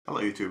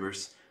Hello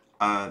YouTubers.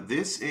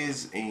 This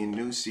is a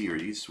new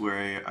series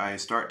where I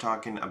start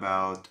talking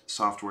about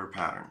software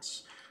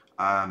patterns.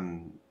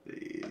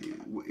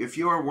 If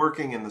you are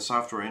working in the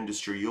software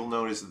industry, you'll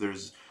notice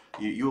that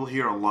you'll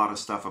hear a lot of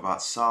stuff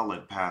about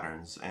solid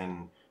patterns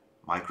and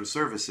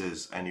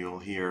microservices, and you'll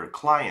hear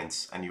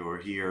clients, and you'll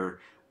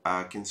hear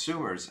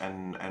consumers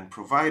and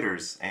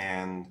providers,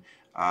 and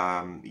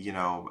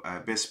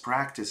best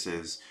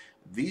practices.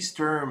 These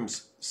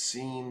terms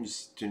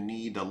seems to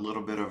need a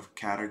little bit of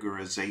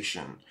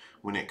categorization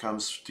when it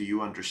comes to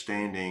you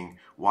understanding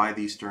why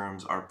these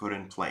terms are put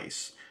in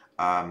place.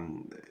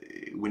 Um,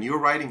 when you're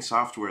writing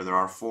software, there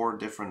are four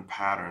different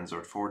patterns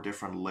or four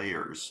different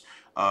layers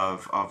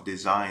of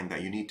design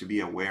that you need to be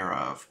aware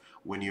of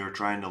when you're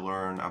trying to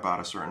learn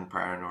about a certain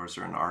pattern or a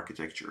certain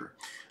architecture.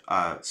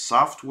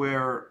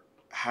 Software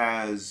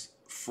has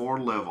four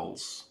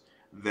levels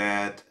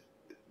that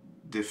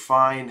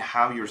define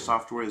how your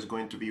software is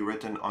going to be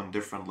written on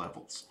different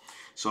levels.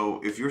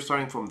 So if you're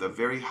starting from the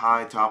very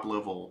high top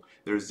level,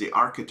 there's the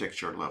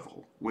architecture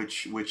level,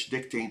 which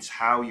dictates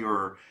how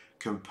your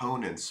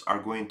components are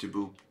going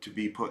to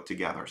be put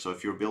together. So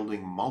if you're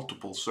building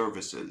multiple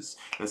services,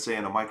 let's say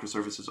in a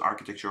microservices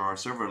architecture or a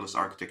serverless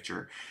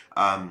architecture,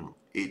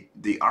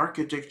 the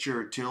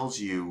architecture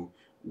tells you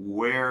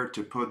where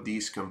to put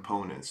these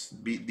components,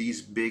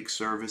 these big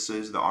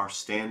services that are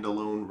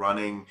standalone,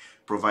 running,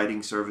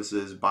 providing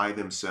services by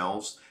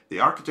themselves.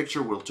 The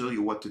architecture will tell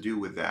you what to do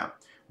with that.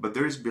 But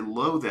there's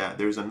below that,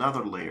 there's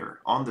another layer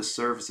on the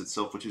service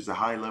itself, which is a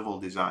high-level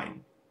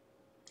design.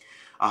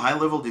 A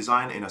high-level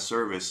design in a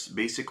service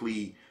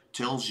basically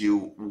tells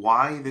you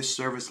why this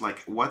service,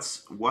 like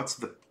what's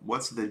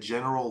the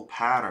general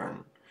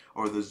pattern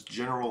or the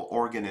general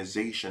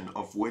organization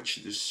of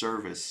which this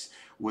service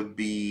would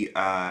be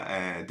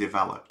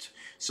developed.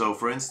 So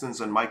for instance,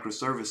 in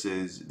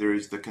microservices, there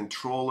is the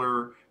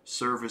controller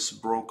service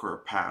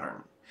broker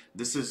pattern.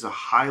 This is a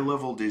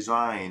high-level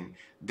design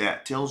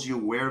that tells you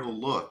where to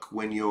look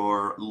when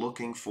you're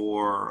looking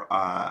for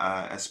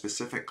a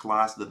specific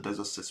class that does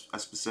a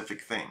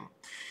specific thing.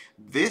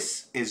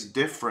 This is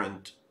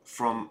different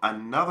from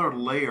another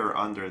layer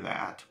under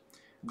that,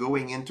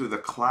 going into the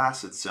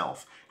class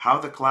itself, how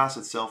the class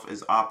itself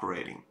is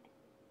operating.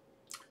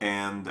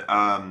 And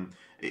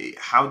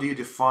how do you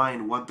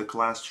define what the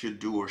class should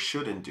do or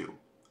shouldn't do,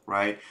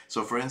 right?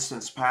 So for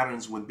instance,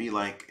 patterns would be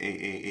like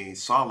a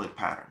solid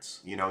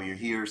patterns. You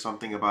hear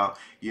something about,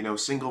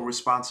 single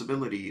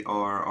responsibility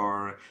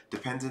or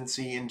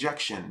dependency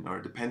injection or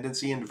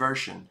dependency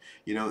inversion.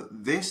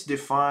 This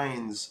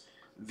defines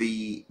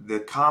the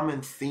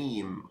common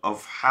theme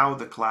of how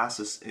the class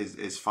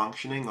is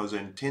functioning or is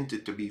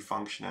intended to be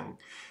functioning.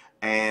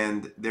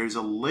 And there's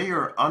a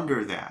layer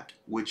under that,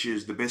 which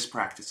is the best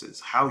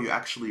practices, how you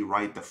actually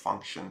write the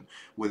function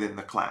within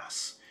the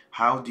class.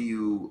 How do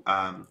you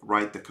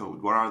write the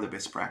code? What are the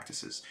best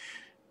practices?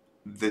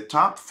 The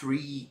top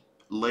three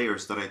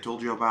layers that I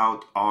told you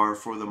about are,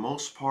 for the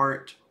most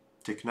part,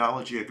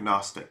 technology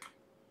agnostic.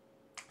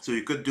 So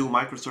you could do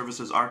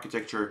microservices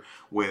architecture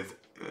with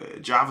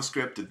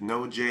JavaScript and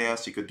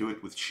Node.js. You could do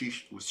it with C#.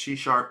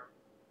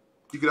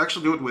 You could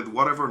actually do it with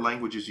whatever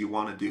languages you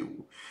want to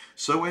do.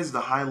 So is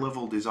the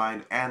high-level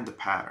design and the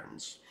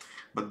patterns.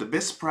 But the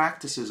best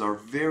practices are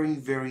very,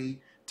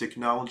 very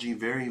technology,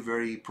 very,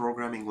 very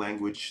programming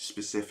language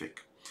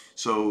specific.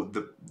 So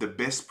the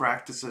best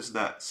practices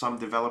that some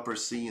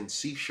developers see in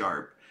C#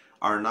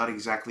 are not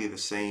exactly the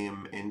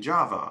same in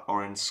Java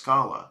or in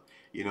Scala.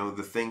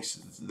 The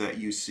things that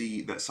you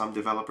see, that some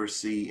developers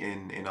see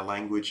in a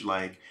language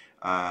like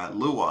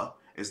Lua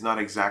is not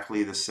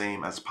exactly the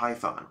same as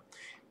Python.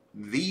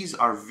 These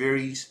are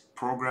very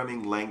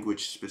programming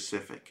language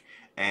specific,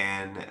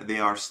 and they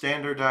are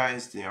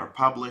standardized, they are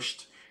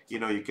published.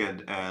 You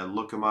can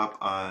look them up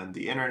on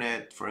the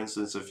internet. For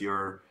instance, if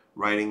you're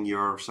writing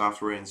your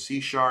software in C#,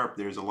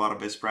 there's a lot of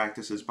best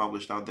practices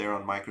published out there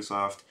on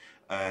Microsoft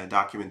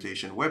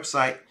documentation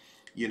website,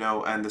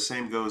 and the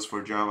same goes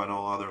for Java and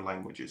all other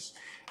languages.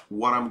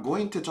 What I'm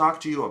going to talk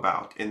to you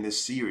about in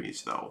this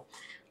series, though,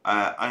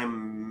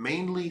 I'm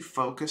mainly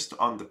focused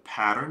on the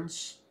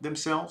patterns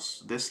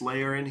themselves, this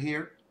layer in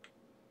here,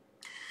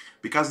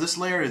 because this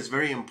layer is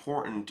very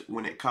important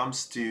when it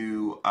comes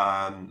to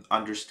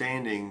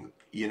understanding,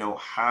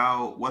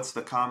 what's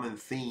the common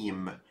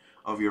theme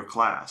of your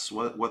class,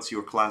 what's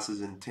your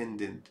class's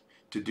intended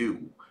to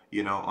do,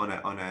 on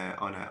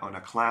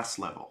a class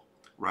level,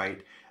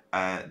 right?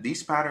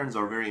 These patterns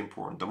are very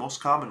important. The most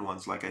common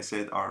ones, like I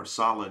said, are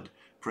solid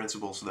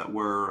principles that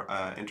were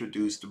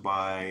introduced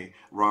by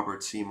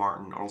Robert C.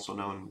 Martin, also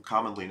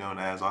commonly known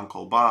as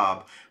Uncle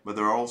Bob. But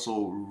there are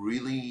also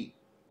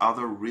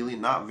other really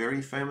not very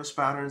famous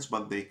patterns,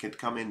 but they could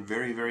come in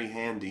very, very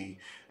handy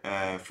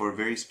for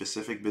very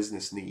specific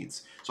business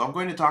needs. So I'm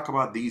going to talk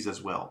about these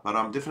as well, but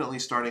I'm definitely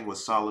starting with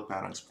solid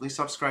patterns. Please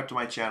subscribe to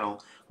my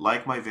channel,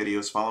 like my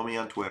videos, follow me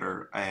on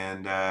Twitter,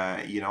 and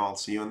I'll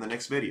see you in the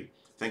next video.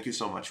 Thank you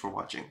so much for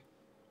watching.